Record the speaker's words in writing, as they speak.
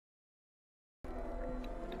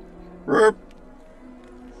Rip.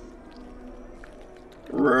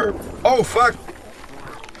 Rip. Oh, fuck.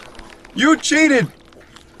 You cheated.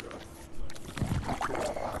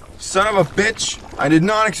 Son of a bitch. I did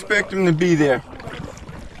not expect him to be there.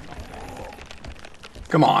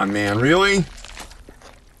 Come on, man. Really?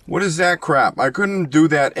 What is that crap? I couldn't do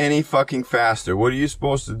that any fucking faster. What are you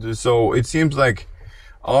supposed to do? So, it seems like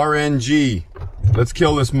RNG. Let's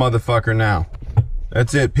kill this motherfucker now.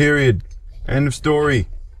 That's it, period. End of story.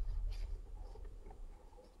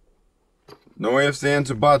 No ifs,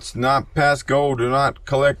 ands, or buts. Not pass go. Do not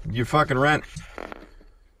collect your fucking rent.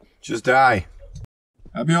 Just die.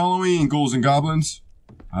 Happy Halloween, Ghouls and Goblins.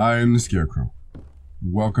 I am the Scarecrow.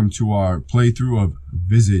 Welcome to our playthrough of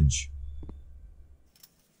Visage.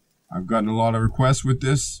 I've gotten a lot of requests with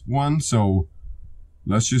this one, so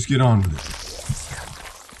let's just get on with it.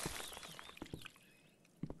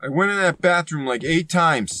 I went in that bathroom like 8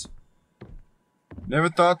 times. Never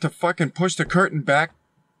thought to fucking push the curtain back,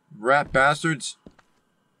 rat bastards.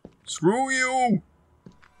 Screw you,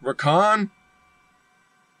 Rakan.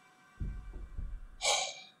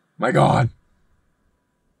 My God.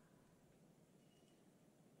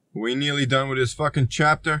 Are we nearly done with this fucking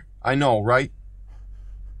chapter? I know, right?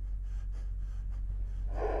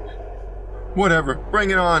 Whatever,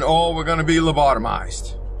 bring it on. Oh, we're gonna be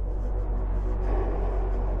lobotomized.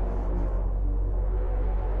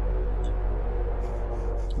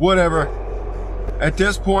 Whatever. At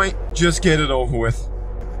this point, just get it over with.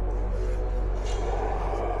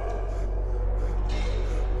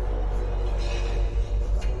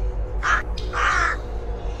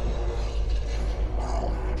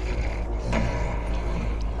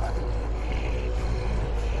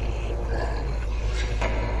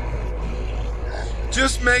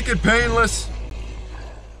 Just make it painless.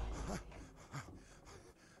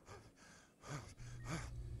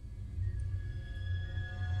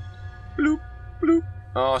 Bloop, bloop.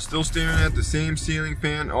 Oh, still staring at the same ceiling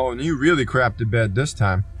fan. Oh, and you really crapped the bed this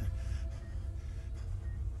time.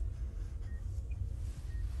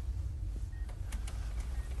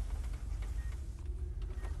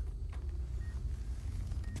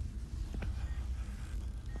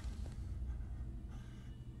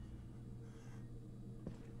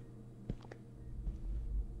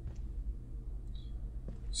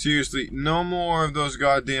 Seriously, no more of those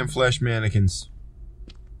goddamn flesh mannequins.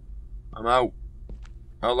 I'm out.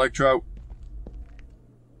 Out like trout.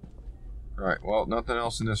 Alright, well, nothing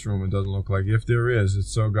else in this room, it doesn't look like. If there is,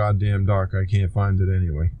 it's so goddamn dark I can't find it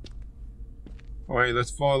anyway. Alright, let's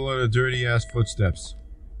follow the dirty ass footsteps.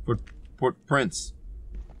 Footprints.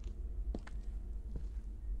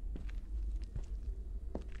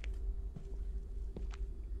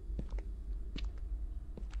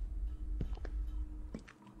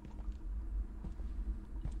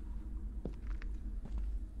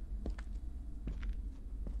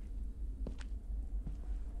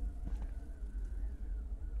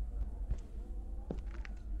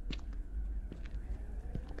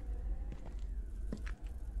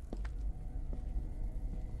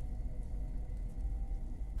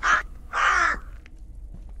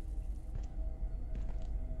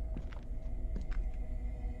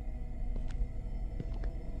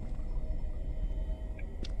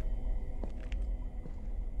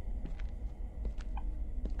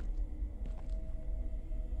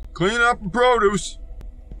 Clean up and produce.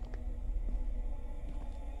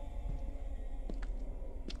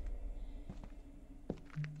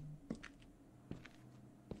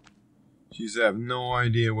 She's have no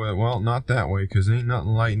idea where. Well, not that way, because ain't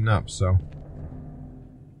nothing lighting up, so.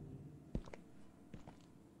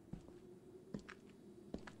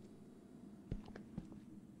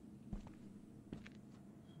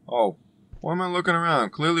 Oh, why am I looking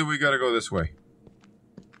around? Clearly we gotta go this way.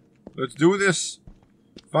 Let's do this.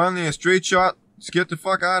 Finally, a straight shot. Let's get the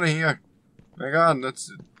fuck out of here. My God,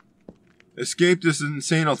 let's escape this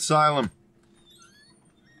insane asylum.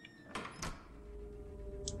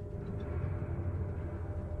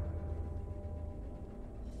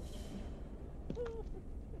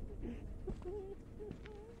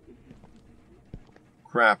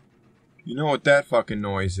 Crap. You know what that fucking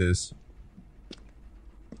noise is.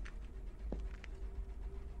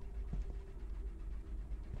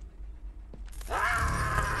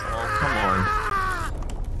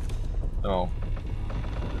 Oh.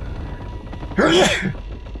 Alright.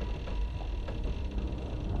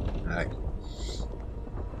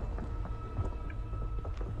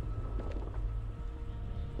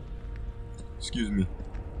 Excuse me.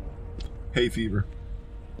 Hay fever.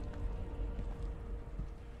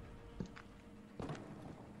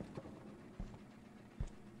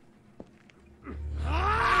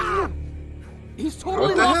 He's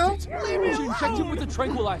totally What the lost it. We should inject him with a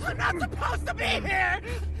tranquilizer. I'm not supposed to be here!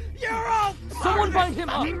 You're all Someone bind him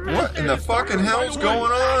up. What in the fucking hell's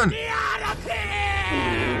going on? Get out of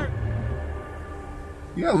here!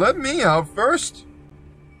 Yeah, let me out first.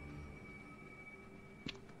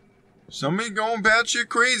 Somebody going batshit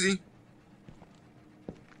crazy.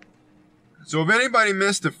 So if anybody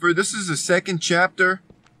missed this is the second chapter,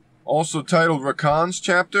 also titled Rakan's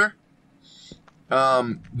chapter.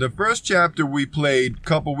 The first chapter we played a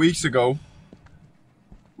couple weeks ago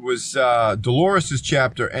was Dolores'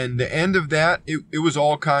 chapter, and the end of that, it was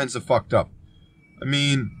all kinds of fucked up. I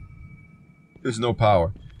mean, there's no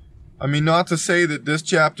power. I mean, not to say that this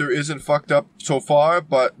chapter isn't fucked up so far,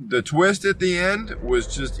 but the twist at the end was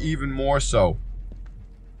just even more so.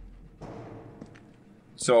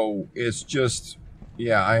 So, it's just,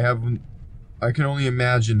 yeah, I can only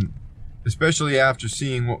imagine, especially after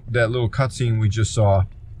seeing that little cutscene we just saw,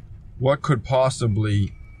 what could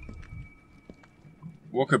possibly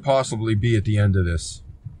be at the end of this.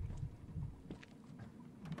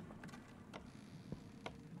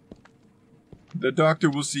 The doctor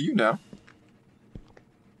will see you now.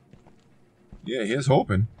 Yeah, here's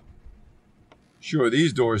hoping. Sure,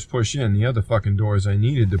 these doors push in. The other fucking doors I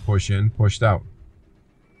needed to push in, pushed out.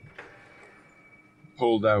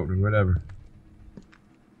 Pulled out or whatever.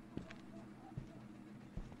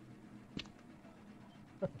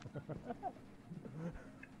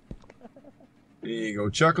 There you go,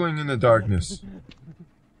 chuckling in the darkness.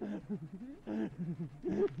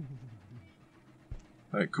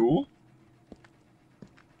 Alright, cool.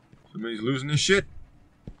 Somebody's losing his shit.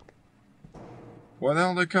 Why the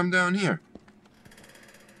hell did they come down here?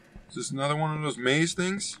 Is this another one of those maze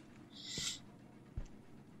things?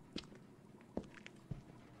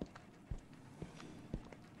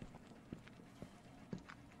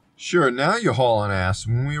 Sure, now you're hauling ass.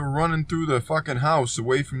 When we were running through the fucking house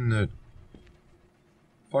away from the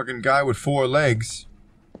fucking guy with 4 legs.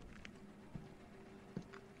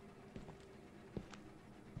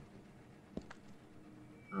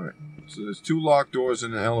 Alright, so there's 2 locked doors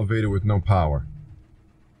and an elevator with no power.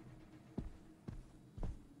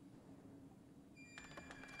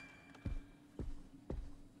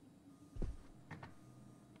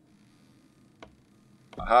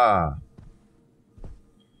 Aha.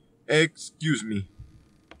 Excuse me.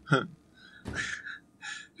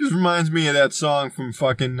 Just reminds me of that song from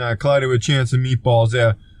fucking Clyde with a Chance of Meatballs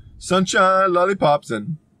there. Sunshine, lollipops,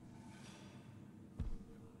 and...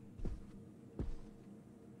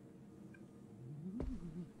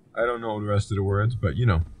 I don't know the rest of the words, but you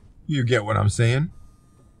know, you get what I'm saying.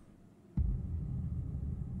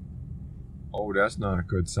 Oh, that's not a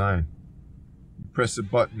good sign. You press a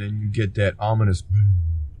button and you get that ominous...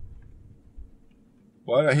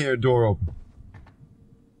 Why did I hear a door open?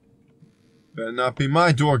 Better not be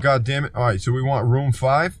my door, goddammit. Alright, so we want room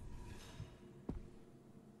 5.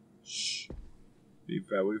 Shh. Be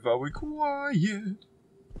very, very quiet.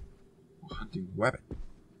 Hunting rabbit.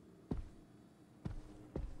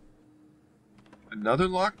 Another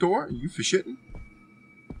locked door? Are you for shitting?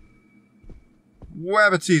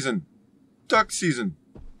 Wabbit season. Duck season.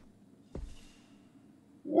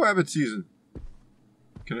 Wabbit season.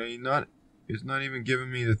 Can I not... It's not even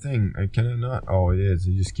giving me the thing. Can I not? Oh, it is.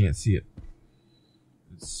 I just can't see it.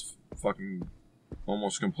 It's fucking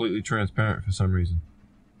almost completely transparent for some reason.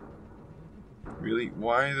 Really?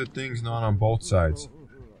 Why are the things not on both sides?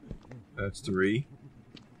 That's 3.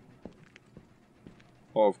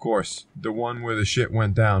 Oh, of course. The one where the shit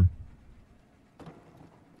went down.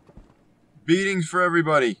 Beatings for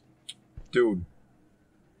everybody. Dude.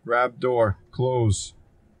 Grab door. Close.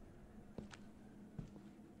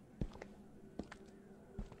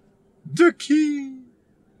 The key!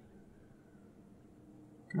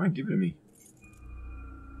 Come on, give it to me.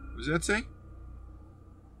 What does that say?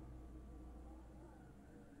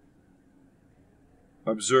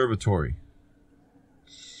 Observatory.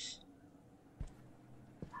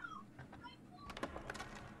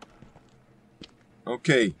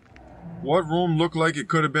 Okay. What room looked like it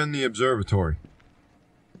could have been the observatory?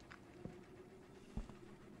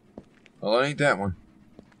 Well, it ain't that one.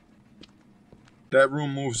 That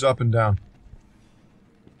room moves up and down.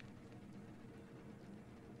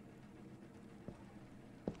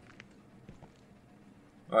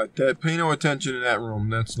 Alright, pay no attention to that room.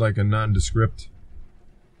 That's like a nondescript.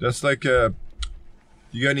 That's like a...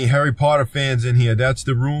 You got any Harry Potter fans in here? That's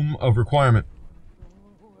the room of requirement.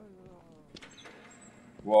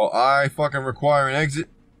 Well, I fucking require an exit.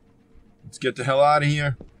 Let's get the hell out of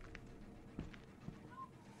here.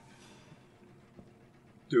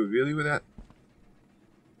 Dude, really with that?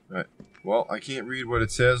 Alright. Well, I can't read what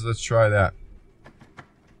it says. Let's try that.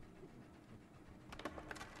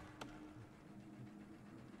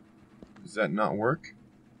 Does that not work?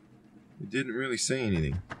 It didn't really say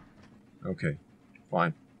anything. Okay,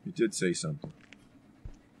 fine. It did say something.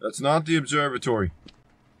 That's not the observatory.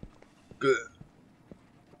 Good.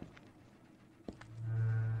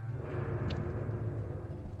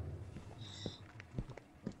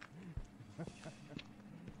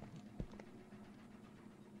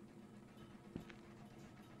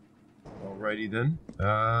 Alrighty then.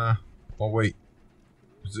 Oh wait.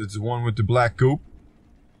 It's the one with the black goop?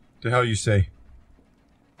 The hell you say?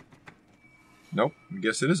 Nope, I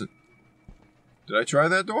guess it isn't. Did I try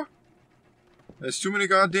that door? There's too many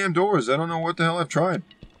goddamn doors. I don't know what the hell I've tried.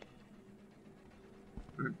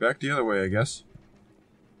 Back the other way, I guess.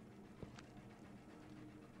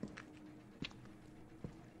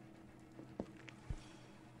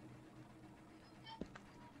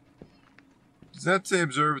 Does that say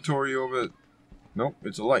observatory over it? Nope,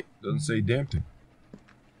 it's a light. Doesn't say a damn thing.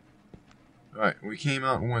 Alright, we came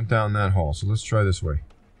out and went down that hall, so let's try this way.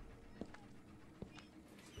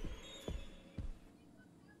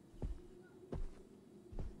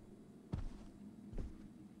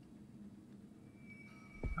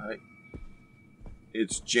 Alright.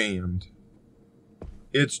 It's jammed.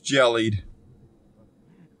 It's jellied.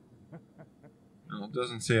 Well, it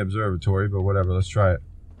doesn't say observatory, but whatever, let's try it.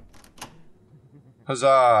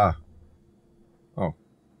 Huzzah! Oh.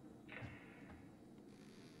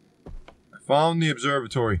 I found the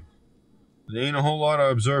observatory. There ain't a whole lot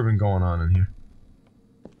of observing going on in here.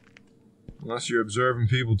 Unless you're observing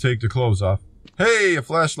people take their clothes off. Hey, a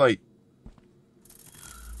flashlight!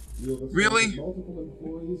 Really? Multiple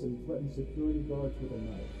employees and threatened security guards with a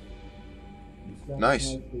knife. You Nice.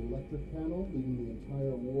 sabotaged the electric panel, leaving the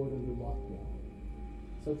entire ward under lockdown.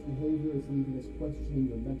 Such behavior is leaving us questioning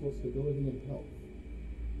your mental stability and health.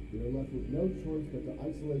 We are left with no choice but to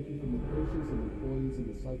isolate you from the patients and employees in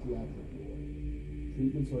the psychiatric ward.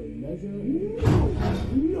 Treatments are in measure.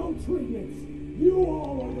 No treatments! You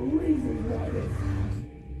all are the reason why this.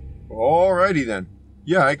 Alrighty then.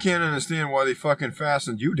 Yeah, I can't understand why they fucking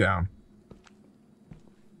fastened you down.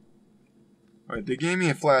 Alright, they gave me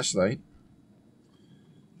a flashlight.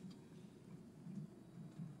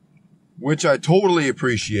 Which I totally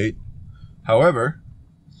appreciate. However...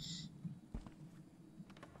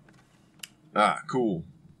 Ah, cool.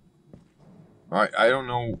 Alright, I don't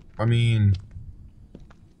know. I mean...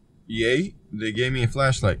 Yay, they gave me a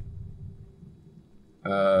flashlight.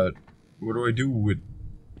 What do I do with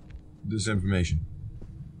this information?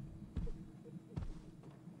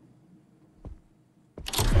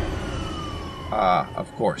 Ah,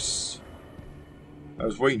 of course. I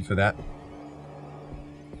was waiting for that.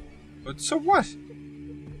 But so what?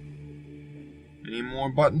 Any more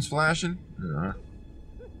buttons flashing?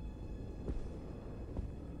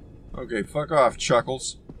 Okay, fuck off,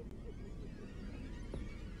 Chuckles.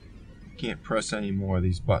 Can't press any more of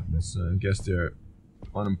these buttons. I guess they're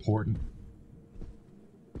unimportant.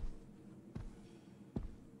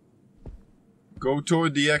 Go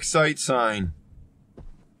toward the Excite sign.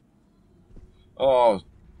 Oh,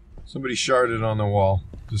 somebody sharded on the wall.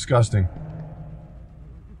 Disgusting.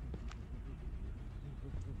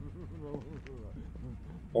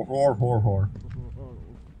 Horror.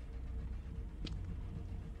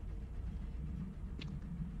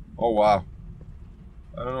 Oh, wow.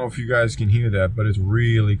 I don't know if you guys can hear that, but it's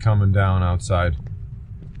really coming down outside.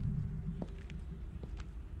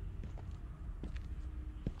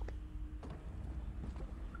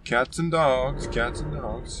 Cats and dogs, cats and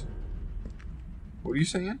dogs. What are you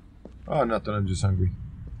saying? Oh, nothing, I'm just hungry.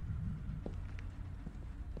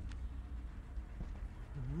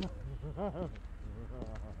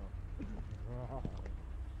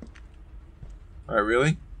 Alright,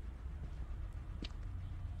 really?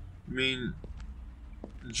 I mean,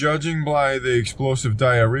 judging by the explosive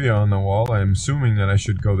diarrhea on the wall, I'm assuming that I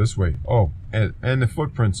should go this way. Oh, and the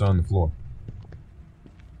footprints on the floor.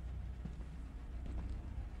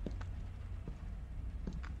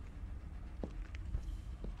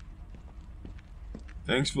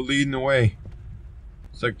 Thanks for leading the way.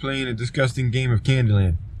 It's like playing a disgusting game of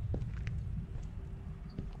Candyland.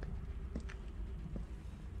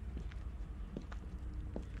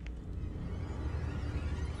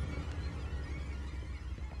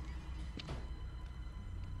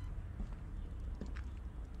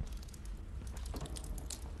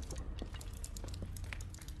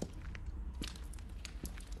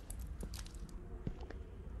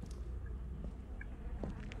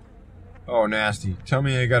 Oh, nasty. Tell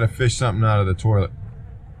me I gotta fish something out of the toilet.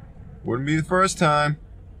 Wouldn't be the first time.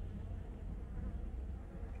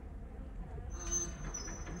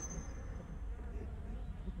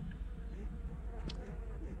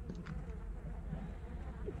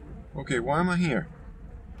 Okay, why am I here?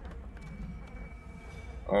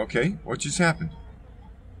 Okay, what just happened?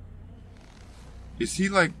 Is he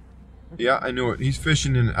like... Yeah, I knew it. He's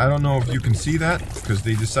fishing in... I don't know if you can see that, because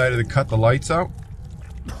they decided to cut the lights out.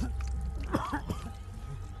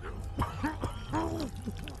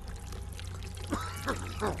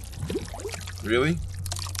 Really?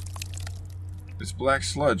 This black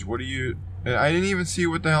sludge, what are you... I didn't even see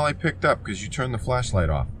what the hell I picked up, because you turned the flashlight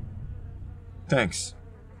off. Thanks.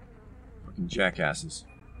 Fucking jackasses.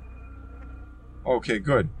 Okay,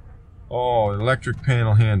 good. Oh, electric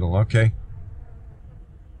panel handle, okay.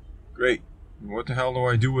 Great. What the hell do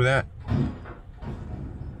I do with that?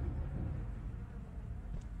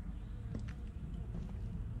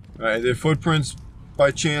 Alright, are there footprints by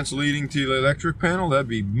chance leading to the electric panel? That'd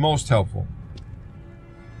be most helpful.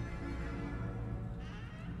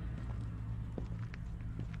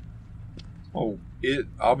 Oh,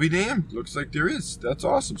 I'll be damned. Looks like there is. That's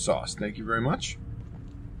awesome sauce. Thank you very much.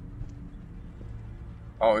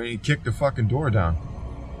 Oh, and he kicked the fucking door down.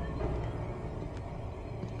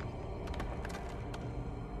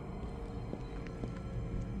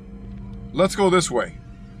 Let's go this way.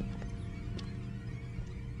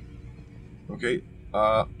 Okay,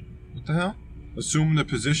 what the hell? Assume the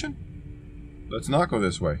position? Let's not go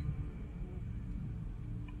this way.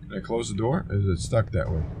 Can I close the door? Or is it stuck that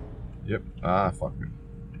way? Yep. Ah, fuck me.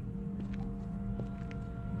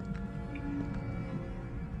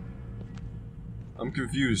 I'm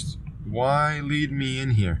confused. Why lead me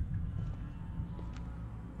in here?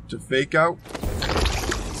 To fake out?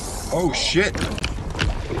 Oh, shit!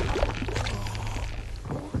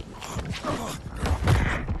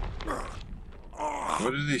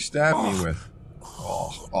 What did he stab me with?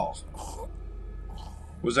 Oh.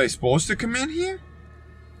 Was I supposed to come in here?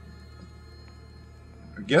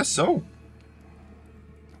 I guess so.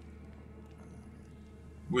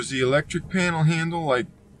 Was the electric panel handle like...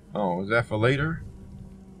 Oh, was that for later?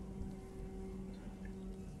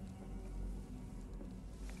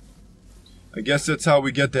 I guess that's how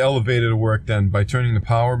we get the elevator to work then, by turning the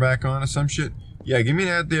power back on or some shit. Yeah, give me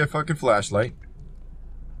that there fucking flashlight.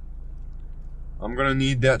 I'm gonna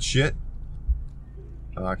need that shit.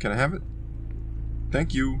 Can I have it?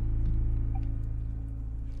 Thank you.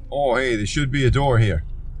 Oh, hey, there should be a door here.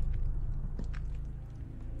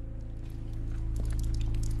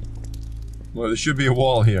 Well, there should be a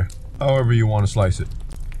wall here. However you want to slice it.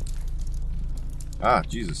 Ah,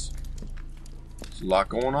 Jesus. There's a lot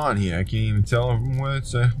going on here. I can't even tell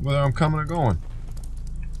whether I'm coming or going.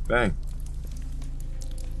 Bang.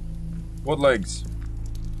 What legs?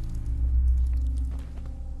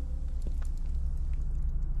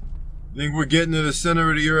 I think we're getting to the center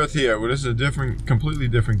of the earth here. Well, this is a completely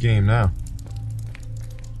different game now.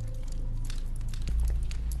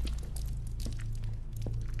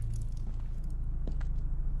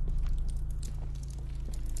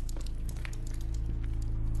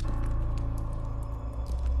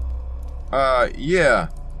 Yeah.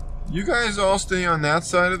 You guys all stay on that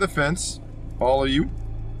side of the fence. All of you.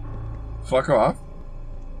 Fuck off.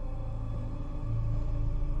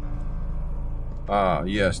 Ah,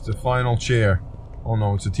 yes, the final chair. Oh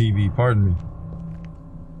no, it's a TV, pardon me.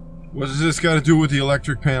 What does this got to do with the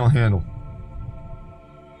electric panel handle?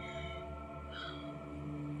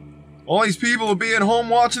 All these people will be at home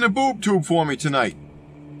watching a boob tube for me tonight.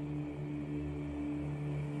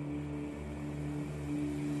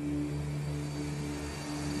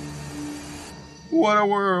 What a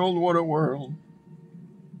world, what a world.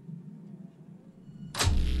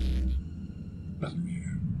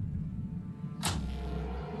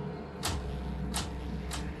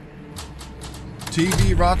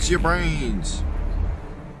 TV rots your brains.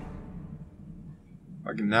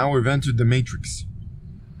 Okay, now we've entered the Matrix.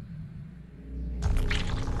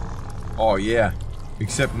 Oh yeah,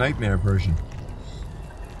 except Nightmare version.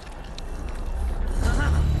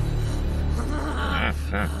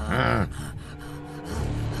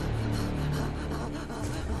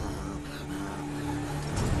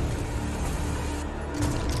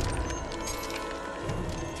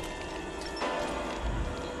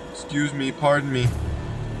 Excuse me, pardon me.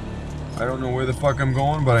 I don't know where the fuck I'm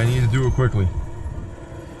going, but I need to do it quickly.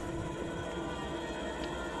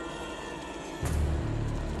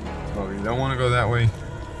 Oh, you don't want to go that way?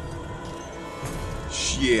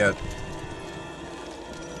 Shit.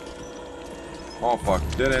 Oh fuck,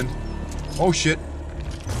 dead end. Oh shit.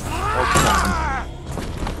 Oh, come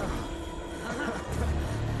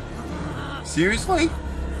on. Seriously?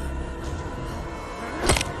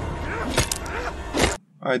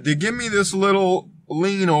 Alright, they give me this little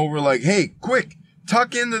lean over like, hey, quick,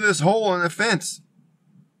 tuck into this hole in the fence.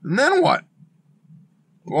 And then what?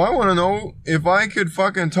 Well, I want to know if I could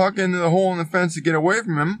fucking tuck into the hole in the fence to get away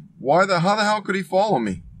from him. How the hell could he follow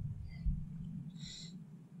me?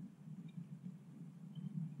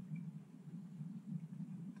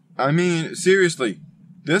 I mean, seriously,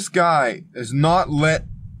 this guy has not let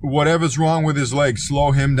whatever's wrong with his leg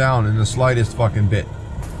slow him down in the slightest fucking bit.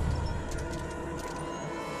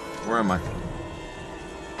 Where am I?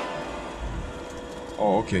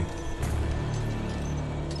 Oh, okay.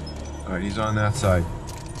 Alright, he's on that side.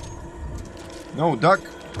 No, duck!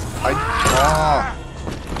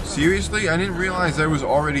 Seriously? I didn't realize I was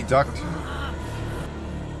already ducked.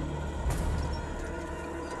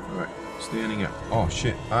 Alright, standing up. Oh,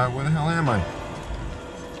 shit. Where the hell am I?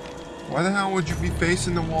 Why the hell would you be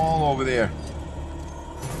facing the wall over there?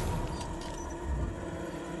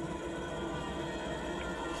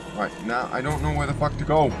 Alright, now I don't know where the fuck to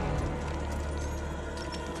go.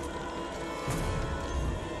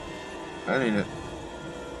 That ain't it.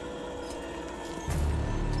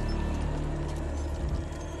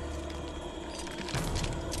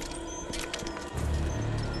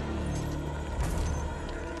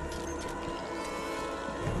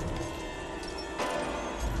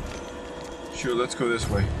 Sure, let's go this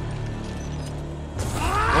way.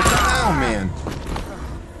 What the hell, man?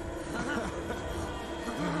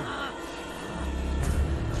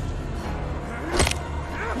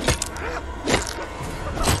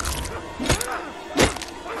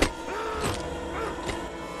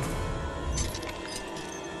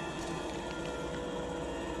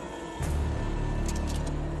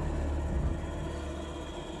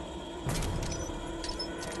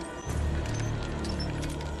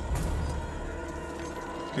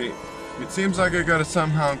 Okay, it seems like I gotta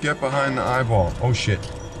somehow get behind the eyeball. Oh shit.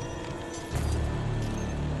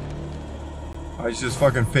 I just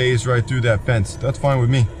fucking phased right through that fence. That's fine with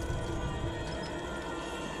me.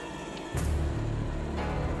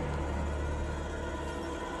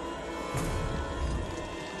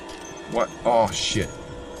 What? Oh shit.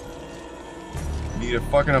 Need a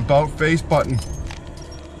fucking about face button.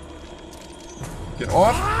 Get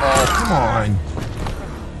off? Oh, come on.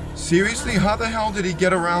 Seriously? How the hell did he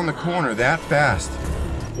get around the corner that fast?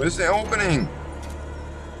 Where's the opening?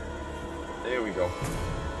 There we go.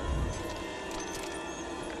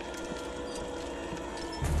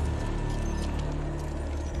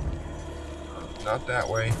 Not that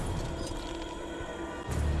way.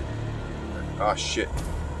 Oh shit.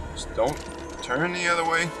 Just don't turn the other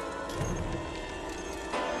way.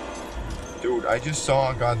 Dude, I just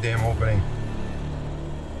saw a goddamn opening.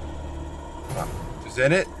 Is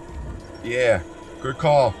that it? Yeah, good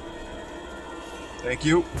call. Thank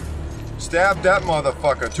you. Stab that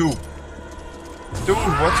motherfucker, too. Dude,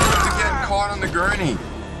 what's with the getting caught on the gurney?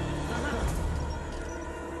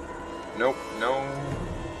 Nope, no,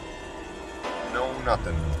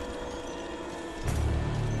 nothing.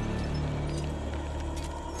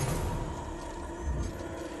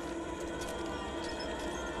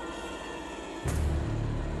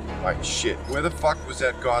 Right, shit. Where the fuck was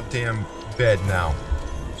that goddamn bed now?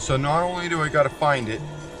 So not only do I gotta find it,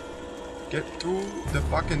 get through the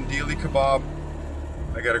fucking dealy kebab,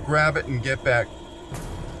 I gotta grab it and get back.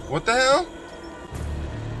 What the hell?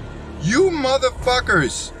 You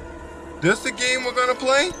motherfuckers! This the game we're gonna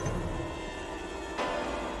play?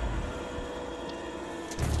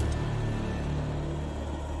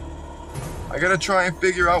 I gotta try and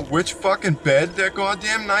figure out which fucking bed that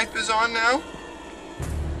goddamn knife is on now?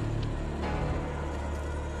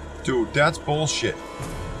 Dude, that's bullshit.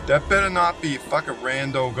 That better not be a fucking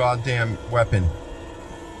rando goddamn weapon.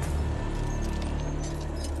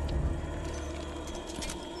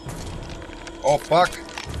 Oh fuck.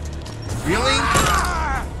 Really?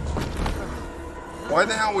 Why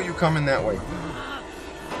the hell were you coming that way?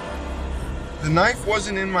 The knife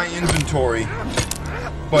wasn't in my inventory,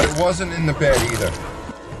 but it wasn't in the bed either.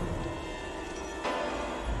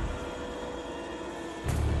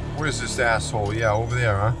 Where's this asshole? Yeah, over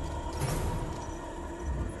there, huh?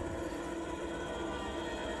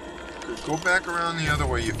 Go back around the other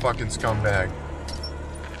way, you fucking scumbag.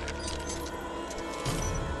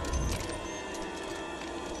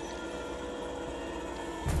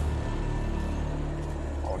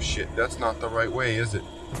 Oh shit, that's not the right way, is it?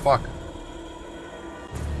 Fuck.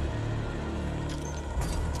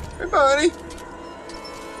 Hey, buddy.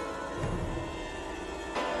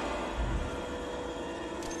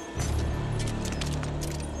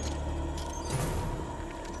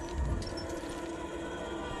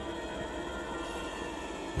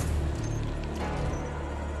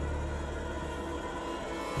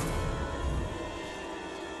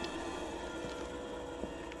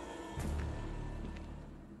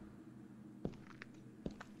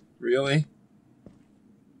 Really?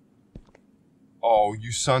 Oh,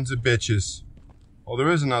 you sons of bitches. Oh, there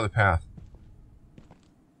is another path.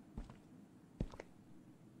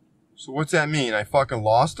 So what's that mean? I fucking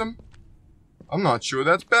lost him? I'm not sure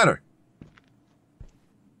that's better.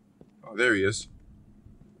 Oh, there he is.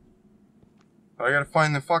 I gotta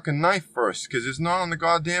find the fucking knife first, because it's not on the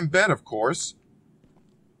goddamn bed, of course.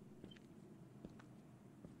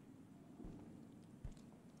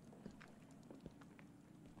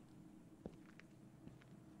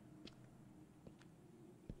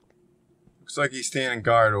 Looks like he's standing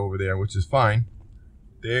guard over there, which is fine.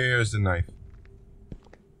 There's the knife.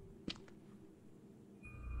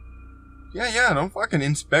 Yeah, don't fucking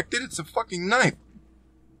inspect it. It's a fucking knife.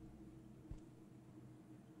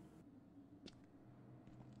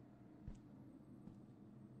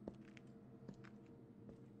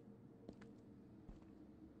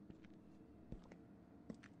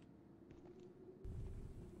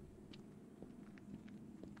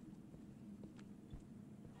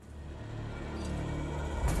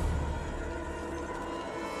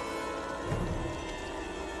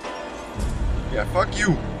 Yeah, fuck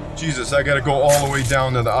you. Jesus, I gotta go all the way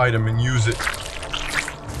down to the item and use it.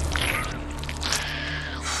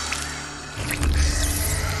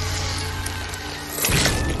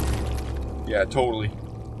 Yeah, totally.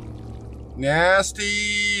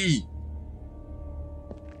 Nasty!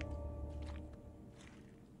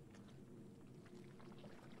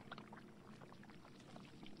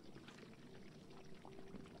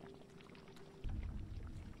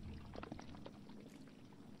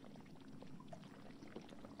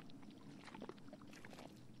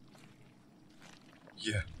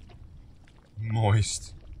 Yeah.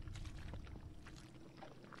 Moist.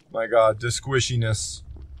 My god, the squishiness.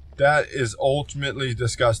 That is ultimately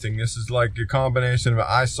disgusting. This is like a combination of an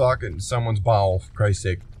eye socket and someone's bowel, for Christ's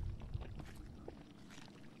sake.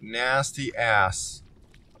 Nasty ass.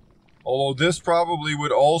 Although this probably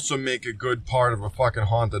would also make a good part of a fucking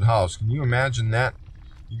haunted house. Can you imagine that?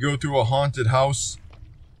 You go through a haunted house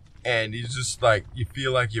and you just like, you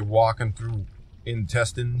feel like you're walking through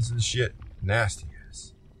intestines and shit. Nasty.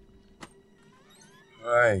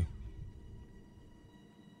 Right.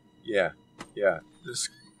 Yeah. It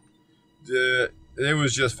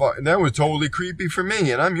was just that was totally creepy for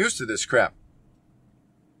me, and I'm used to this crap.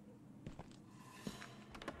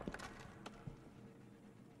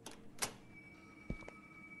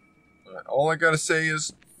 Right, all I gotta say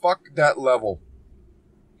is, fuck that level.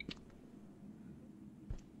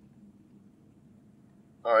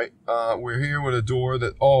 Alright, we're here with a door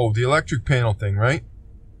that, oh, the electric panel thing, right?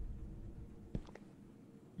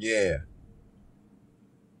 Yeah.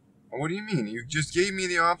 What do you mean? You just gave me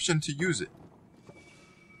the option to use it.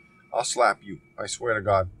 I'll slap you. I swear to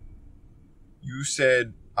God. You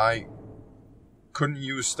said I couldn't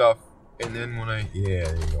use stuff, and then when I... Yeah,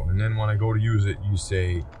 there you go. And then when I go to use it, you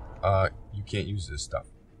say, you can't use this stuff.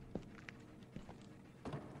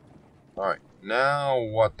 Alright. Now,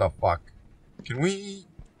 what the fuck? Can we...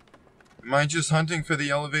 Am I just hunting for the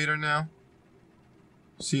elevator now?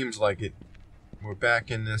 Seems like it. We're back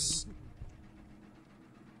in this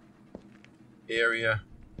area.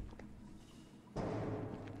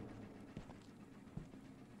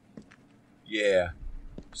 Yeah.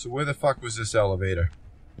 So where the fuck was this elevator?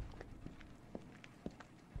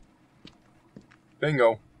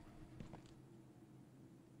 Bingo.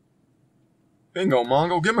 Bingo,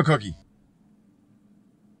 Mongo. Give him a cookie.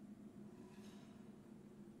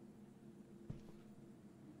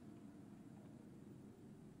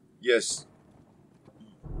 Yes.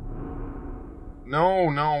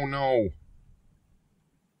 No.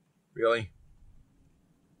 Really?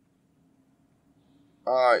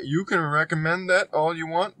 You can recommend that all you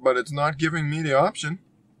want, but it's not giving me the option.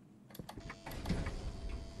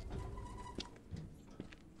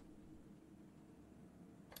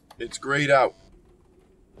 It's grayed out.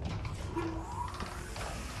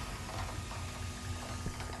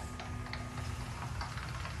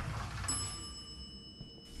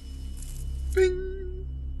 Bing!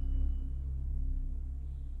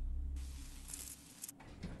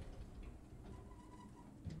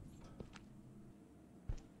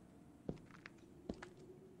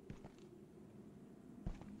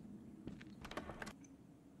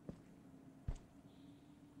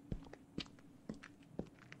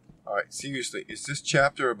 Alright, seriously, is this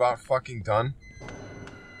chapter about fucking done?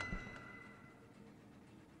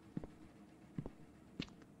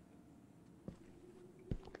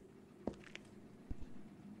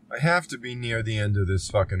 I have to be near the end of this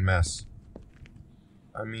fucking mess.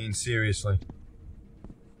 I mean, seriously.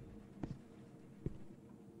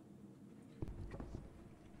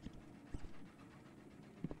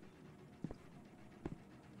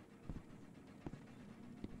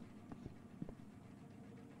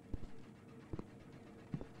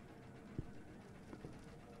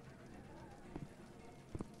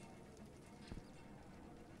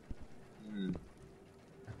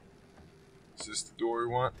 this the door we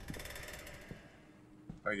want?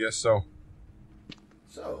 I guess so.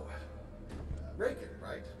 So, Rakan,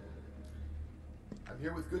 right? I'm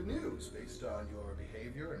here with good news. Based on your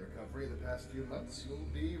behavior and recovery in the past few months, you'll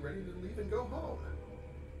be ready to leave and go home.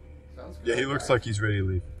 Sounds good. Yeah, he looks like he's ready to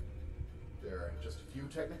leave. There are just a few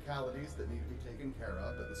technicalities that need to be taken care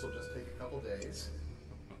of, but this will just take a couple days.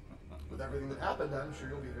 With everything that happened, I'm sure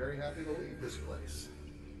you'll be very happy to leave this place.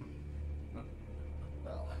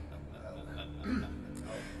 Well, I'll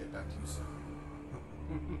get back to you soon.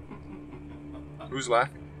 Who's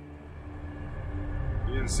laughing?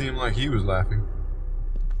 He didn't seem like he was laughing.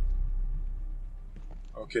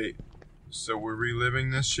 Okay, so we're reliving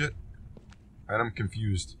this shit? And I'm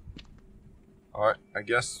confused. Alright, I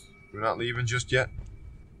guess we're not leaving just yet.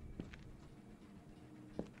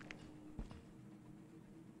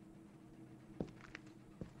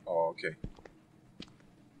 Oh, okay.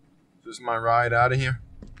 This is my ride out of here?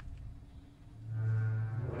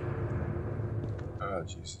 Oh,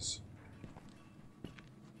 Jesus.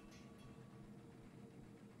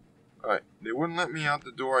 Alright, they wouldn't let me out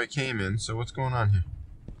the door I came in, so what's going on here?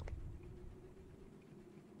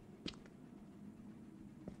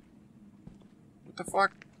 What the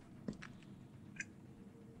fuck?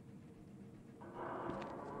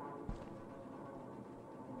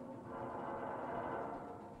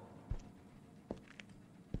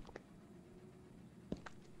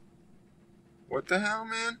 What the hell,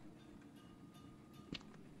 man?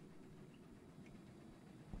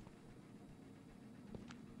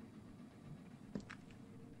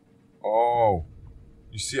 Oh.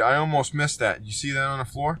 You see, I almost missed that. You see that on the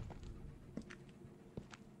floor?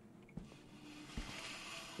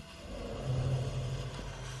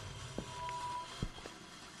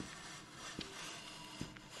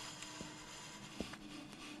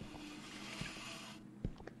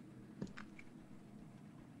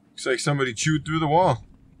 Looks like somebody chewed through the wall.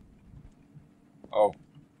 Oh.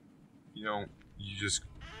 You don't, you just,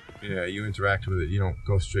 yeah, you interact with it. You don't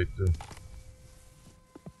go straight through.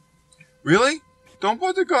 Really? Don't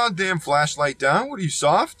put the goddamn flashlight down. What are you,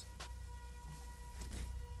 soft?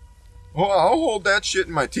 Oh, I'll hold that shit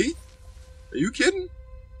in my teeth. Are you kidding?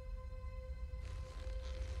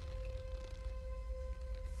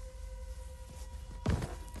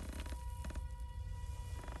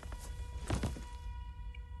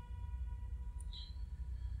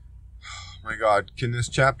 Oh my God, can this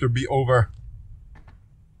chapter be over?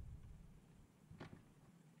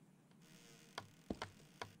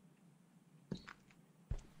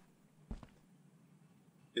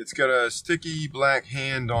 It's got a sticky black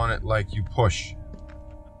hand on it like you push.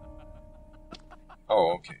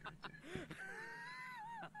 Oh, okay.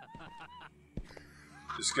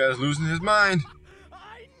 This guy's losing his mind.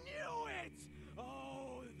 I knew it!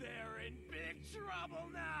 Oh, they're in big trouble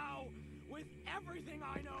now! With everything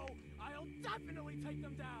I know, I'll definitely take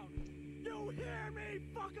them down! You hear me,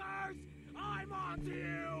 fuckers? I'm on to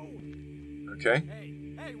you! Okay.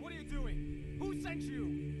 Hey, what are you doing? Who sent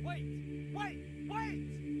you? Wait!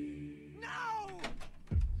 No!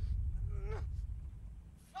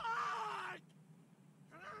 Fuck!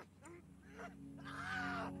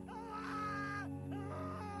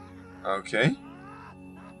 Okay.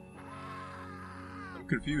 I'm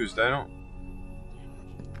confused. I don't...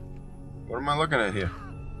 What am I looking at here?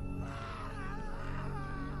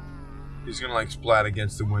 He's gonna like splat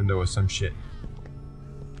against the window or some shit.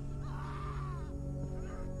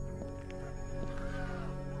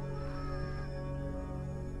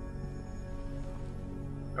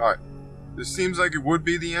 Alright. This seems like it would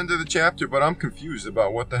be the end of the chapter, but I'm confused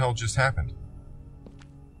about what the hell just happened.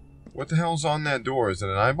 What the hell's on that door? Is it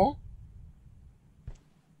an eyeball?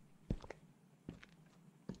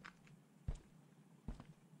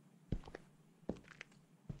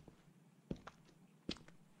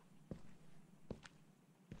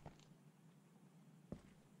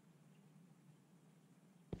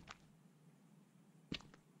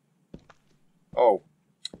 Oh.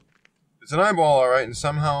 It's an eyeball, alright, and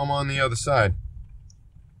somehow I'm on the other side.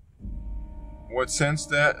 What sense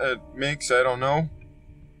that makes, I don't know.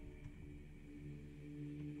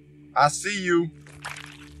 I see you.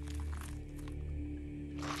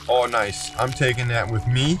 Oh, nice. I'm taking that with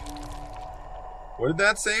me. What did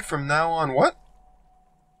that say? From now on what?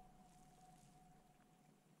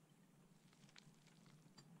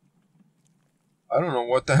 I don't know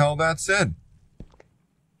what the hell that said.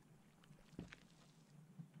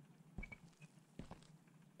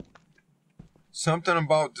 Something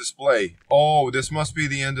about display. Oh, this must be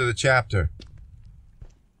the end of the chapter.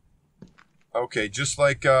 Okay, just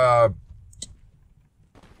like the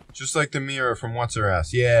mirror from What's Her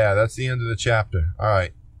Ass. Yeah, that's the end of the chapter.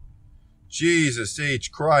 Alright. Jesus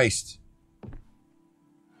H. Christ.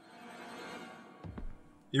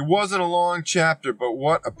 It wasn't a long chapter, but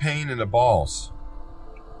what a pain in the balls.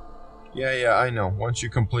 Yeah, I know. Once you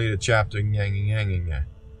complete a chapter, yang.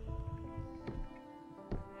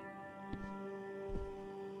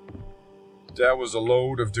 That was a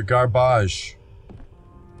load of the garbage.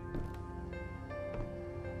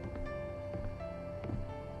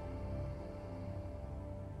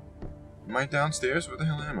 Am I downstairs? Where the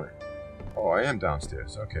hell am I? Oh, I am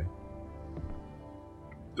downstairs. Okay.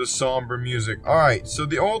 The somber music. Alright, so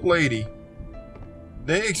the old lady,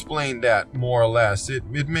 they explained that more or less. It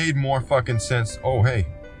made more fucking sense. Oh, hey.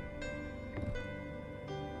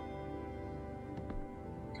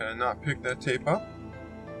 Can I not pick that tape up?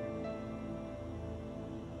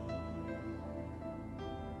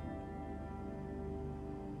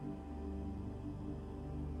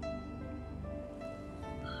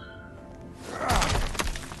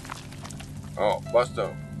 Oh,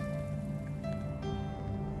 Busto.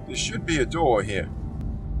 There should be a door here.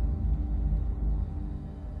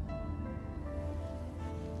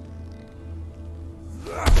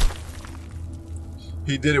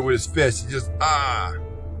 He did it with his fist. He just,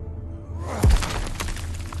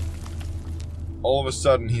 All of a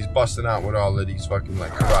sudden, he's busting out with all of these fucking,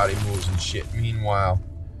 like, karate moves and shit. Meanwhile,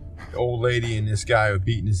 the old lady and this guy are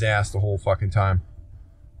beating his ass the whole fucking time.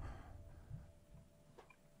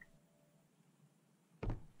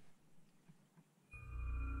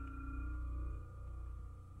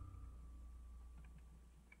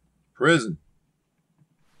 Prison.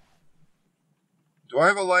 Do I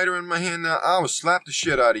have a lighter in my hand now? I will slap the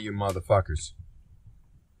shit out of you motherfuckers.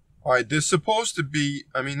 Alright, there's supposed to be...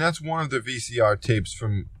 I mean, that's one of the VCR tapes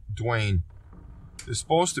from Dwayne. There's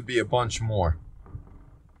supposed to be a bunch more.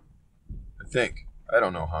 I think. I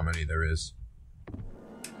don't know how many there is.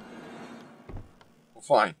 Well,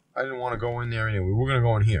 fine. I didn't want to go in there anyway. We're going to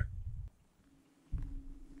go in here.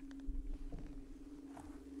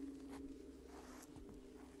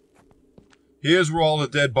 Here's where all the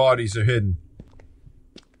dead bodies are hidden.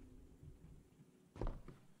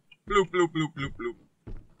 Bloop, bloop, bloop, bloop, bloop.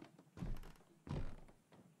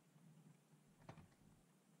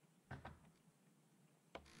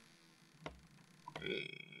 What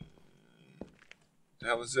the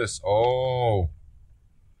hell is this? Oh.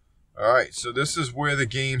 Alright, so this is where the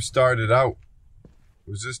game started out.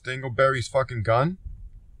 Was this Dingleberry's fucking gun?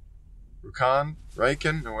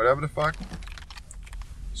 Rakan, or whatever the fuck?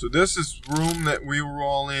 So this is room that we were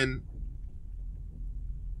all in.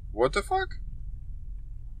 What the fuck?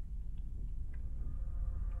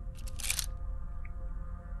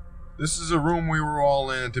 This is a room we were all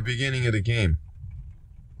in at the beginning of the game.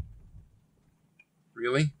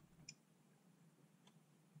 Really?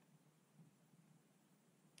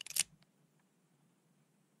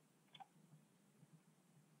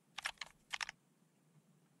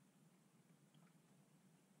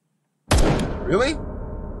 Really?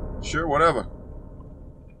 Sure, whatever.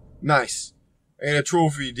 Nice. And a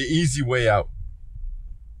trophy, the easy way out.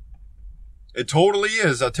 It totally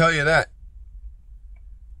is, I'll tell you that.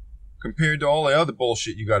 Compared to all the other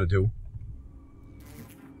bullshit you gotta do.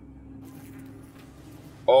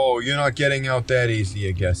 Oh, you're not getting out that easy,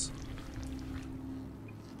 I guess.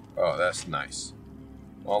 Oh, that's nice.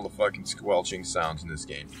 All the fucking squelching sounds in this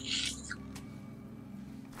game.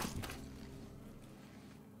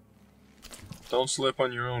 Don't slip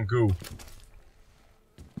on your own goo.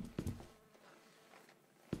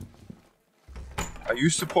 Are you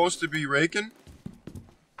supposed to be Rakan?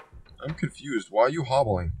 I'm confused. Why are you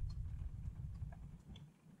hobbling?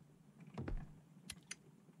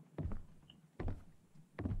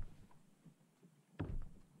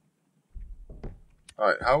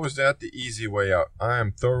 Alright, how is that the easy way out? I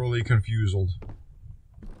am thoroughly confused.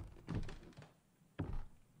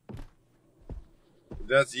 If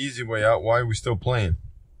that's the easy way out, why are we still playing?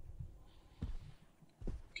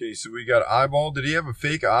 Okay, so we got eyeball. Did he have a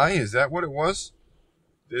fake eye? Is that what it was?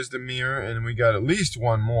 There's the mirror, and we got at least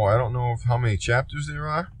one more. I don't know how many chapters there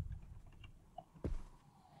are.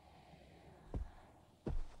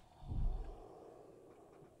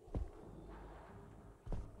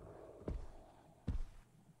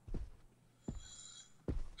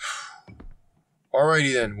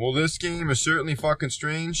 Alrighty then. Well, this game is certainly fucking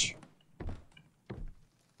strange.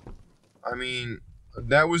 I mean,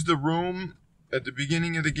 that was the room at the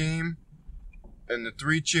beginning of the game. And the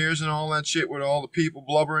 3 chairs and all that shit with all the people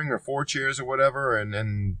blubbering, or 4 chairs or whatever,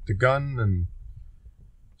 and the gun, and...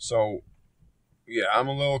 So, yeah, I'm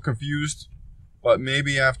a little confused. But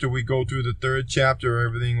maybe after we go through the 3rd chapter,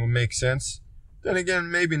 everything will make sense. Then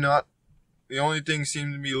again, maybe not. The only thing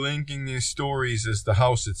seems to be linking these stories is the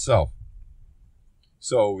house itself.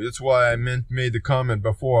 So that's why I made the comment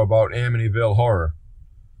before about Amityville Horror.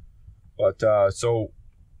 But, so,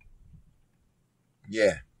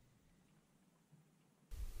 yeah.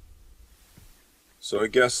 So I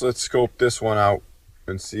guess let's scope this one out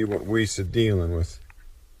and see what we're dealing with.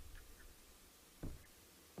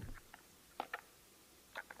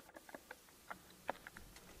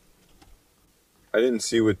 I didn't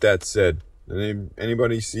see what that said. Did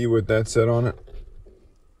anybody see what that said on it?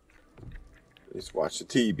 Let's watch the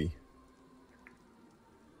TV.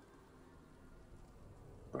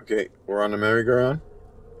 Okay, we're on the merry-go-round.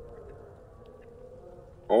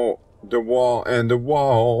 Oh, the wall and the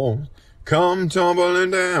wall come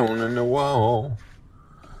tumbling down in the wall.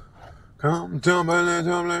 Come tumbling,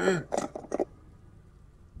 tumbling.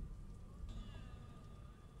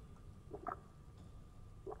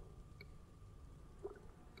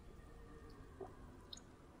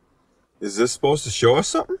 Is this supposed to show us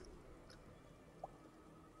something?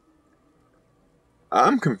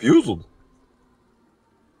 I'm confused.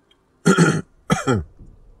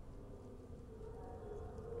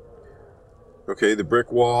 Okay, the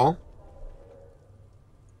brick wall.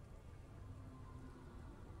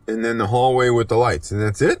 And then the hallway with the lights. And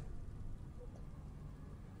that's it?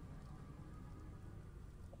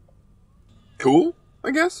 Cool,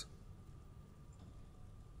 I guess.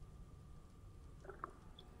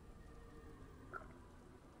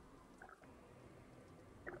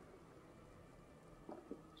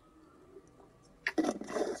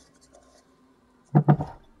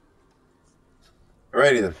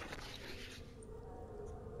 Alrighty then.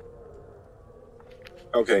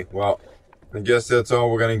 Okay, well, I guess that's all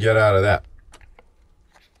we're gonna get out of that.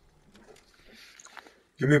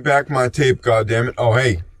 Give me back my tape, goddammit. Oh,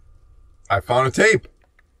 hey. I found a tape.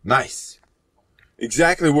 Nice.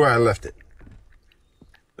 Exactly where I left it.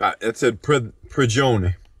 It said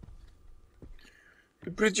prigione.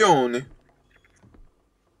 Prigione.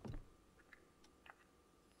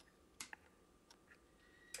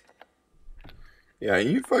 Yeah,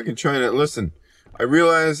 you fucking trying to listen. I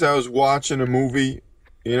realized I was watching a movie.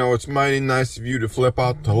 You know, it's mighty nice of you to flip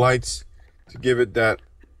out the lights to give it that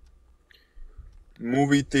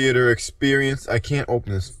movie theater experience. I can't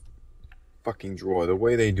open this fucking drawer. The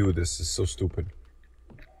way they do this is so stupid.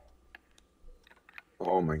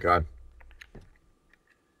 Oh my god.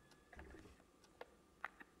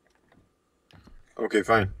 Okay,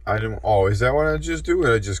 fine. I didn't. Oh, is that what I just do?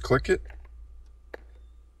 Did I just click it?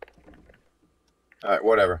 Alright,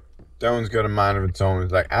 whatever. That one's got a mind of its own.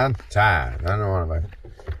 It's like, I'm tired. I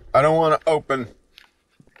don't want to open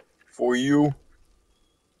for you.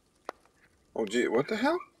 Oh, gee, what the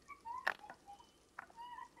hell?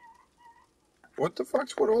 What the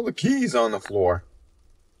fuck's with all the keys on the floor?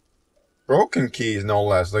 Broken keys, no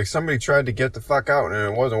less. Like somebody tried to get the fuck out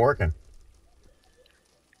and it wasn't working.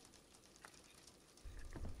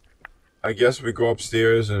 I guess we go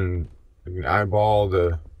upstairs and we can eyeball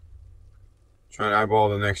the... Try to eyeball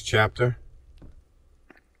the next chapter.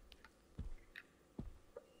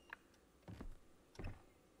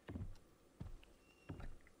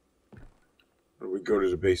 Or we go to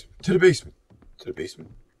the basement. To the basement. To the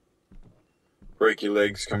basement. Break your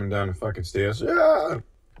legs coming down the fucking stairs. Yeah.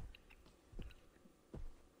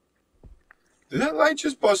 Did that light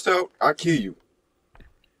just bust out? I'll kill you.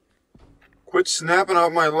 Quit snapping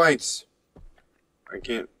out my lights. I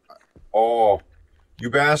can't. Oh. You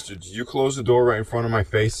bastards, you closed the door right in front of my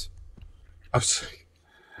face. I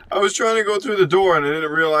was trying to go through the door and I didn't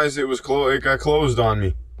realize it got closed on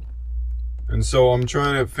me. And so I'm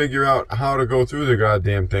trying to figure out how to go through the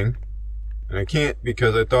goddamn thing. And I can't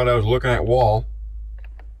because I thought I was looking at wall.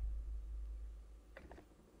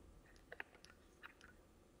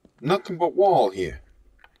 Nothing but wall here.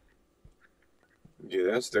 Yeah,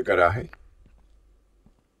 that's the garage.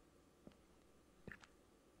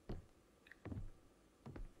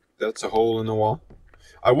 That's a hole in the wall.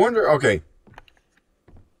 I wonder, okay.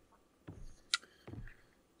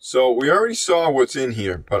 So we already saw what's in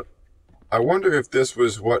here, but I wonder if this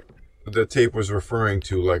was what the tape was referring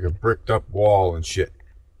to, like a bricked up wall and shit.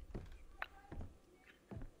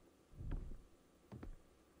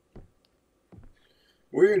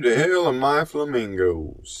 Where the hell are my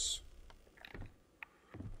flamingos?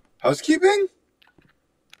 Housekeeping?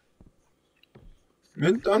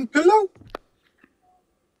 Mint on pillow?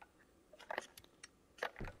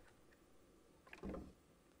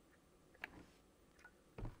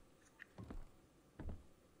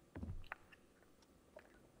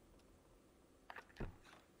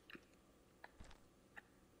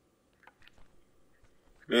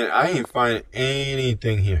 Man, I ain't finding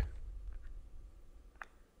anything here.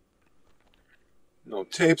 No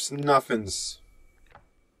tapes, nothings.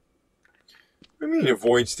 What do you mean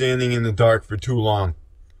avoid standing in the dark for too long?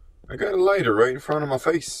 I got a lighter right in front of my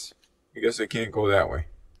face. I guess I can't go that way.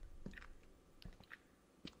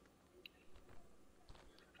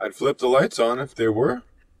 I'd flip the lights on if there were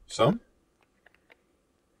some.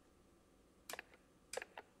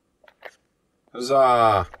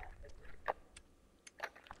 Huzzah!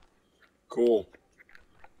 Cool.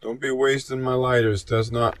 Don't be wasting my lighters.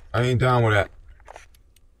 I ain't down with that.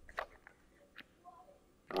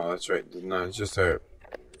 Oh, that's right. No, it's just a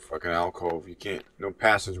fucking alcove. You can't, no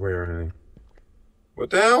passageway or anything. What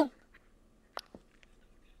the hell?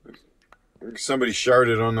 Somebody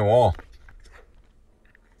sharded on the wall.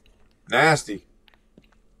 Nasty.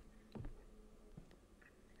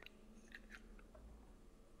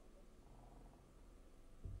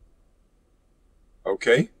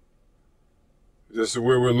 Okay. This is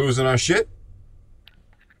where we're losing our shit?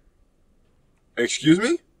 Excuse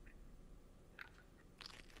me?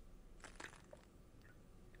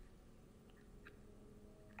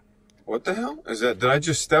 What the hell? Did I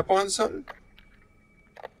just step on something?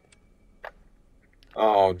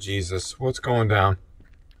 Oh, Jesus. What's going down?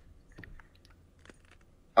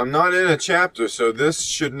 I'm not in a chapter, so this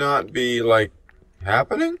should not be, like,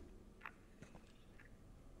 happening?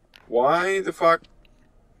 Why the fuck?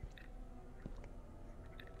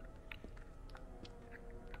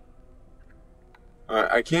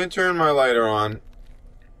 Alright, I can't turn my lighter on.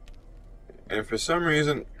 And for some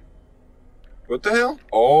reason... What the hell?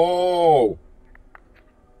 Oh!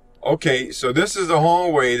 Okay, so this is the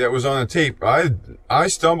hallway that was on the tape. I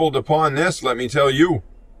stumbled upon this, let me tell you.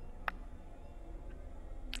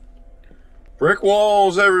 Brick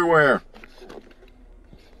walls everywhere.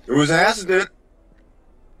 It was an accident.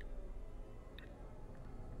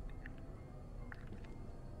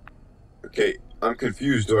 Okay, I'm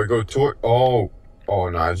confused. Do I go toward... Oh,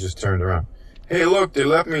 no, I just turned around. Hey, look, they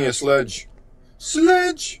left me a sledge.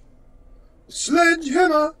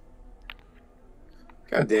 Sledgehammer!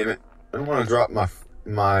 God damn it. I don't want to drop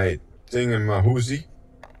my thing in my hoozie.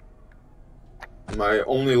 My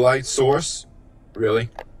only light source. Really?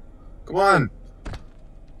 Come on.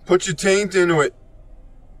 Put your taint into it.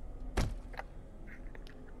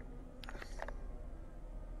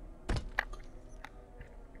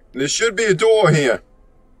 There should be a door here.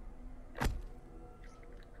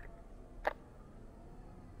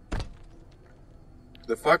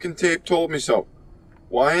 The fucking tape told me so.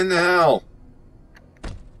 Why in the hell?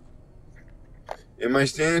 Am I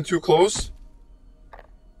standing too close?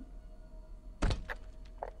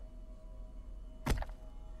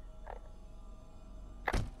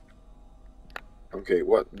 Okay,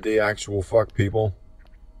 what the actual fuck, people?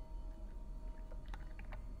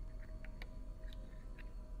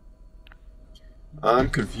 I'm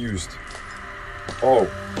confused.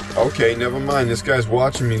 Oh, okay, never mind. This guy's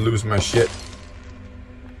watching me lose my shit.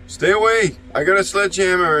 Stay away! I got a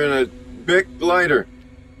sledgehammer and a big lighter.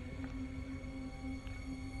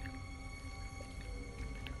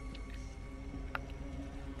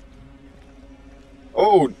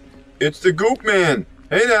 Oh, it's the Goop Man.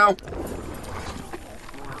 Hey now.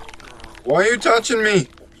 Why are you touching me?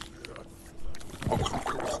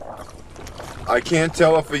 I can't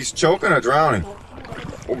tell if he's choking or drowning.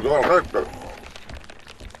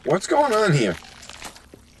 What's going on here?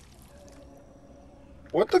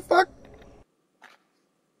 What the fuck?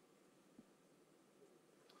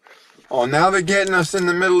 Oh, now they're getting us in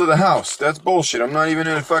the middle of the house. That's bullshit. I'm not even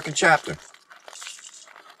in a fucking chapter.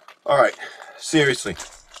 Alright, seriously.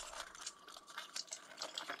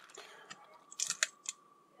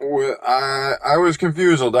 I was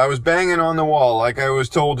confused. I was banging on the wall like I was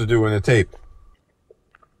told to do in the tape.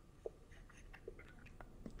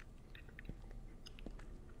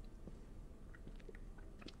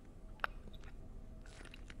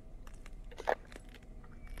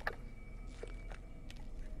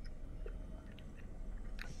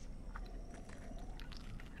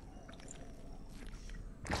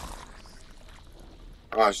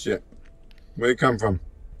 Oh shit. Where'd you come from?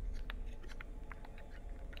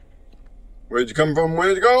 Where'd you come from?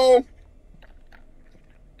 Where'd you go?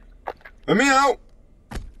 Let me out!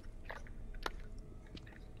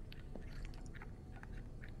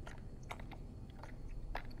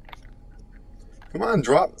 Come on,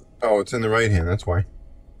 drop. Oh, it's in the right hand, that's why.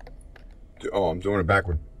 Oh, I'm doing it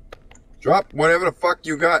backward. Drop whatever the fuck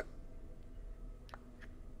you got.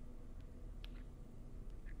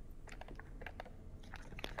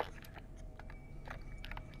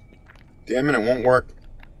 Damn it, it won't work.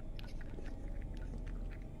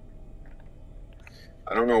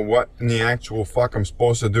 I don't know what in the actual fuck I'm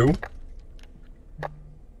supposed to do.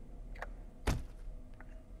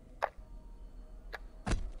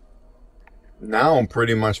 Now I'm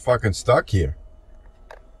pretty much fucking stuck here.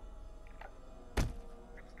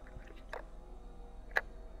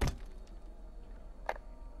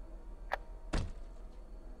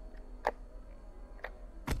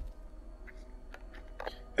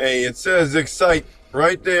 Hey, it says Excite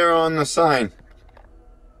right there on the sign.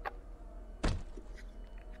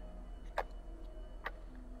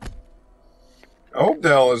 I hope the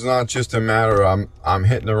hell it's not just a matter of I'm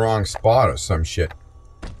hitting the wrong spot or some shit.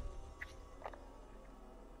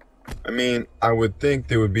 I mean, I would think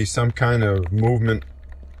there would be some kind of movement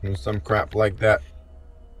or some crap like that.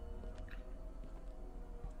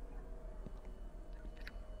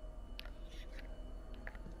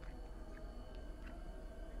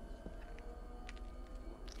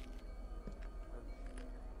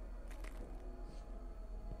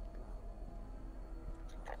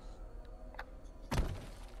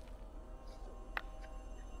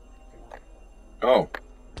 Oh.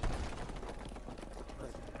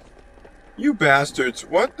 You bastards,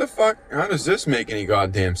 what the fuck? How does this make any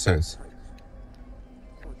goddamn sense?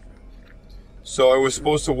 So I was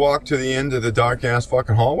supposed to walk to the end of the dark ass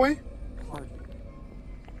fucking hallway?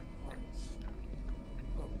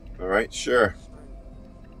 Alright, sure.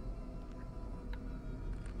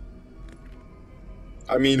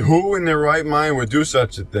 I mean, who in their right mind would do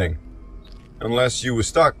such a thing? Unless you were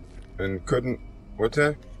stuck and couldn't... What's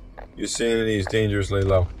that? Your sanity is dangerously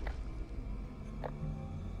low.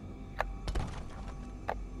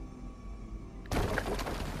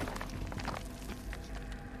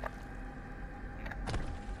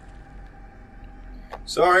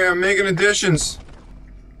 Sorry, I'm making additions.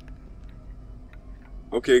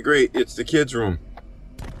 Okay, great. It's the kids' room.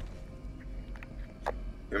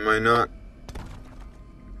 Am I not?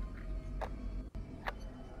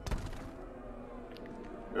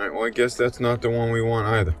 Alright, well, I guess that's not the one we want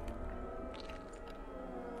either.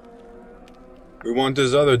 We want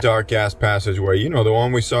this other dark-ass passageway. You know, the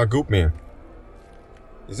one we saw Goop Man.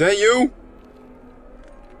 Is that you?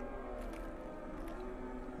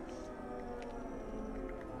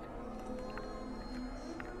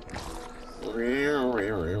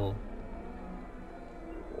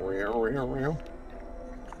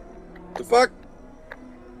 The fuck?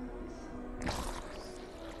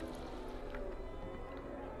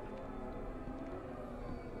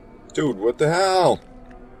 Dude, what the hell?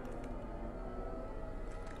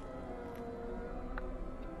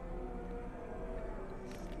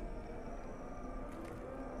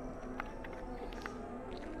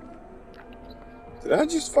 Did I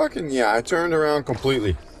just fucking... Yeah, I turned around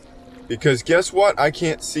completely. Because guess what? I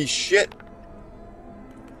can't see shit.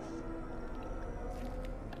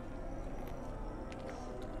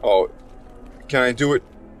 Oh, can I do it?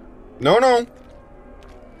 No, no.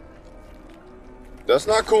 That's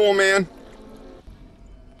not cool, man.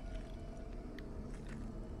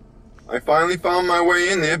 I finally found my way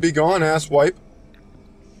in there. Be gone, asswipe.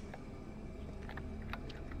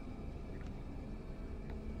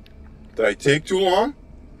 Did I take too long?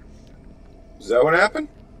 Is that what happened?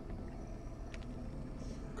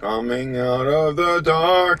 Coming out of the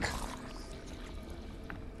dark.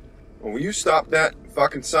 Oh, will you stop that?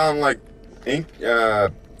 Fucking sound like ink.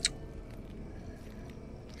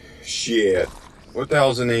 Shit. What the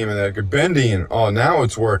hell's the name of that? Bendian. Oh, now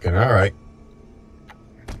it's working. All right.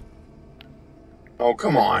 Oh,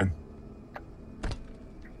 come on.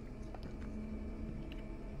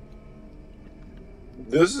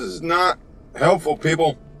 This is not helpful,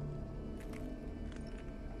 people.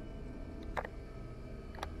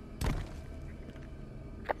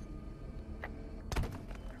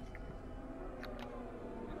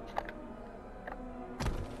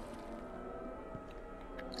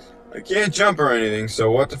 I can't jump or anything,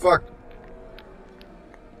 so what the fuck?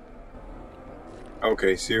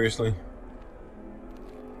 Okay, seriously?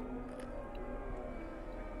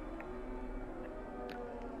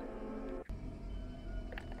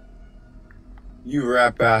 You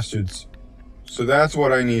rat bastards. So that's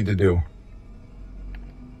what I need to do.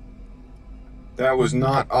 That was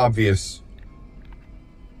not obvious.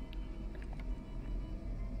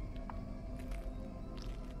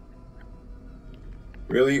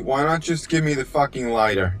 Really? Why not just give me the fucking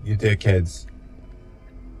lighter, you dickheads?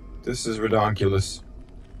 This is redonkulous.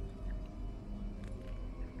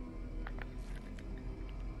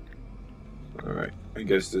 Alright, I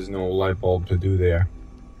guess there's no light bulb to do there.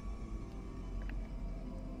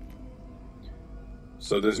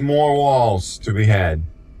 So there's more walls to be had.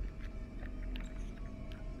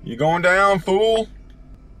 You going down, fool?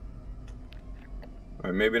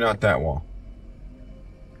 Alright, maybe not that wall.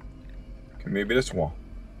 Okay, maybe this wall.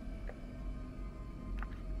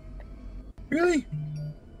 Really?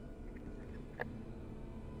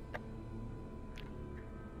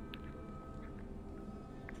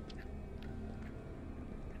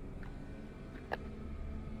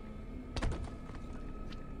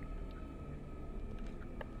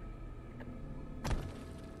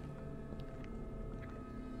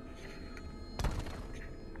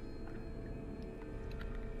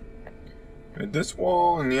 This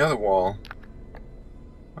wall and the other wall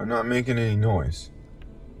are not making any noise.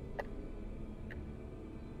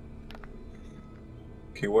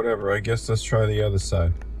 Okay, whatever. I guess let's try the other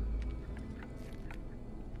side.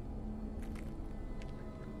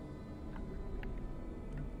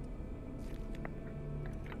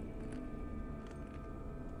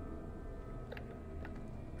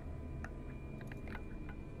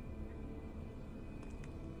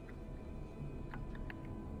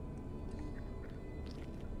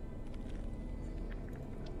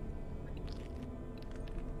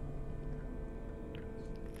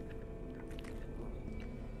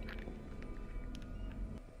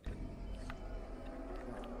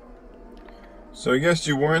 So I guess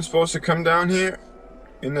you weren't supposed to come down here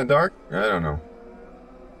in the dark? I don't know.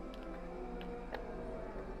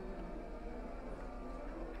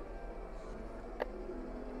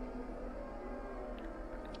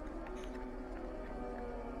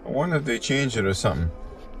 I wonder if they changed it or something.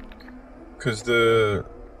 Because the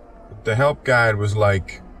help guide was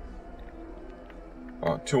like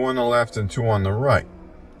 2 on the left and 2 on the right.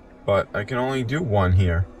 But I can only do 1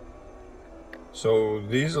 here. So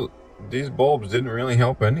these bulbs didn't really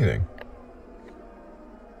help anything.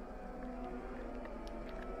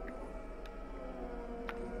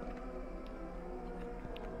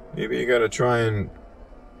 Maybe you gotta try and...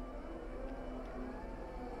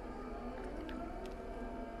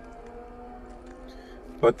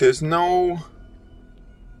 But there's no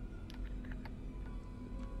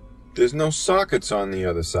sockets on the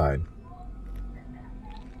other side.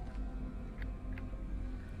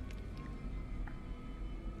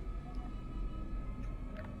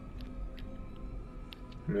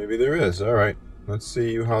 Maybe there is. Alright. Let's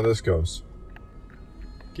see how this goes.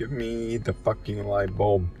 Give me the fucking light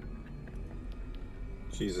bulb.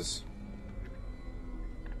 Jesus.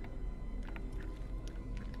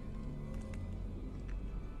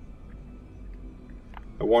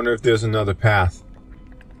 I wonder if there's another path.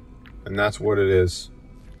 And that's what it is.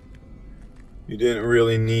 You didn't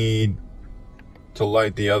really need to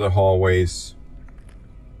light the other hallways.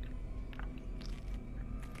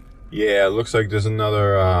 Yeah, it looks like there's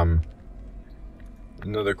another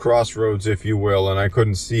crossroads, if you will, and I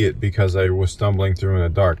couldn't see it because I was stumbling through in the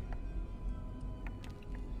dark.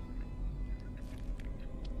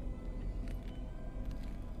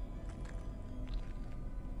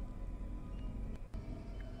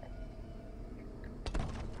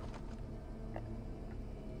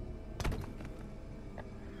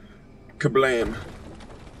 Kablam.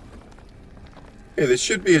 Hey, there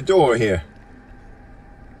should be a door here.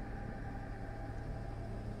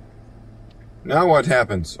 Now what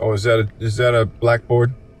happens? Oh, is that a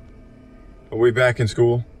blackboard? Are we back in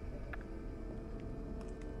school?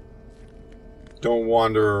 Don't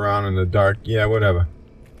wander around in the dark. Yeah, whatever.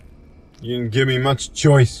 You didn't give me much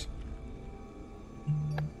choice.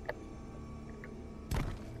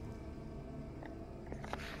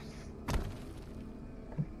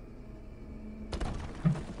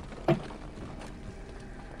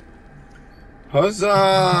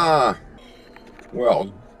 Huzzah!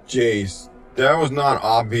 Well, jeez. That was not an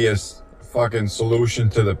obvious fucking solution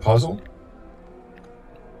to the puzzle.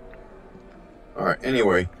 Alright,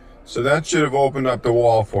 anyway. So that should have opened up the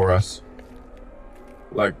wall for us.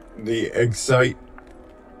 Like the excite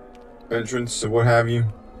entrance or what have you.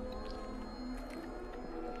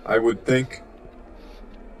 I would think.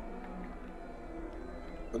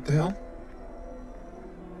 What the hell?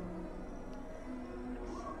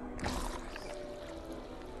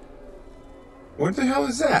 What the hell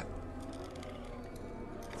is that?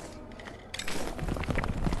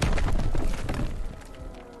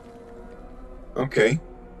 Okay.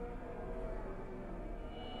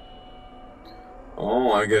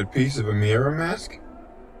 Oh, I got a piece of a mirror mask?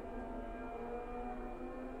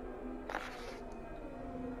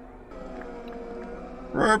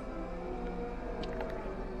 Rup.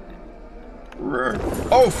 Rup.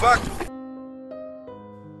 Oh, fuck!